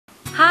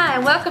Hi,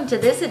 and welcome to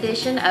this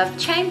edition of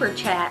Chamber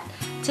Chat.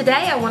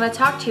 Today I want to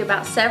talk to you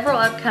about several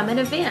upcoming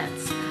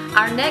events.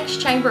 Our next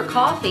Chamber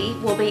Coffee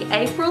will be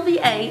April the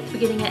 8th,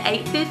 beginning at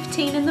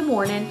 8:15 in the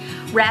morning,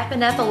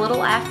 wrapping up a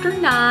little after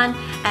 9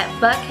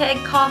 at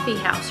Buckhead Coffee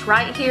House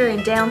right here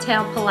in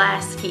downtown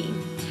Pulaski.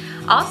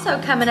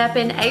 Also coming up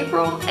in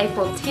April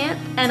 10th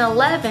and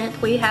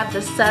 11th, we have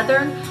the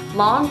Southern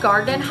Lawn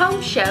Garden and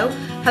Home Show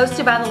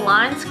hosted by the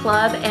Lions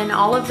Club and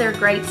all of their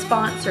great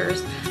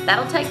sponsors.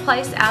 That'll take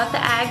place out at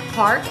the Ag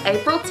Park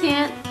April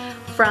 10th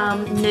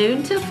from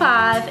noon to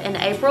 5 and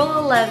April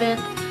 11th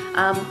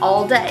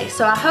all day.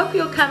 So I hope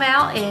you'll come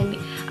out and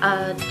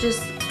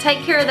just take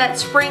care of that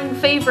spring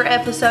fever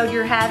episode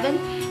you're having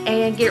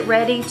and get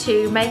ready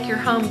to make your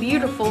home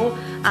beautiful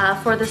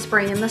for the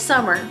spring and the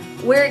summer.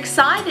 We're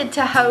excited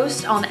to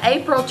host on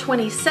April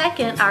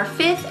 22nd our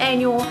 5th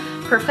annual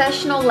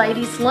Professional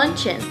Ladies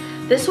Luncheon.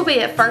 This will be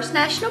at First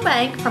National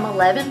Bank from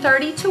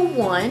 11:30 to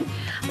 1.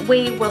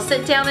 We will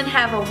sit down and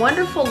have a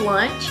wonderful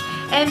lunch,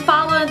 and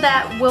following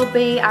that will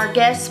be our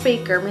guest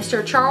speaker,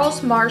 Mr.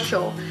 Charles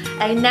Marshall,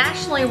 a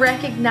nationally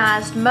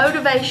recognized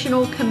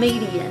motivational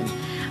comedian.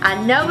 I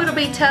know it'll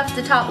be tough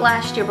to top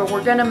last year, but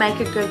we're going to make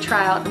a good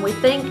tryout, and we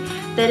think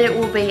that it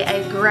will be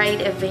a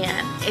great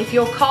event. If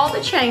you'll call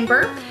the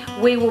Chamber,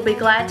 we will be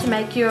glad to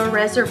make you a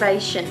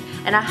reservation,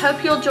 and I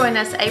hope you'll join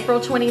us April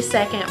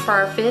 22nd for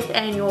our 5th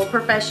annual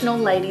Professional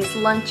Ladies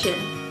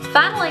Luncheon.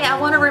 Finally, I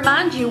want to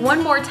remind you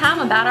one more time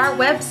about our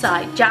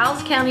website,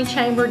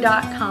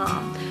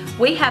 GilesCountyChamber.com.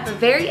 We have a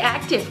very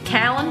active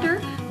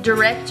calendar,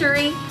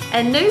 directory,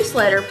 and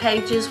newsletter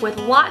pages with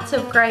lots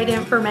of great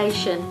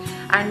information.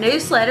 Our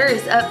newsletter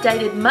is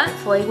updated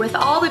monthly with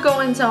all the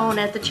goings-on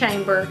at the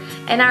Chamber,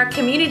 and our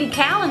community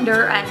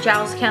calendar at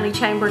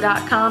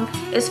GilesCountyChamber.com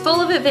is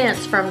full of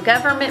events from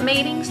government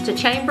meetings to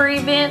Chamber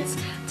events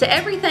to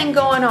everything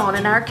going on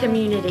in our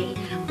community.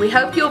 We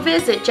hope you'll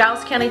visit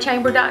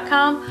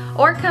GilesCountyChamber.com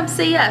or come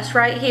see us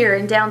right here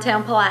in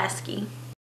downtown Pulaski.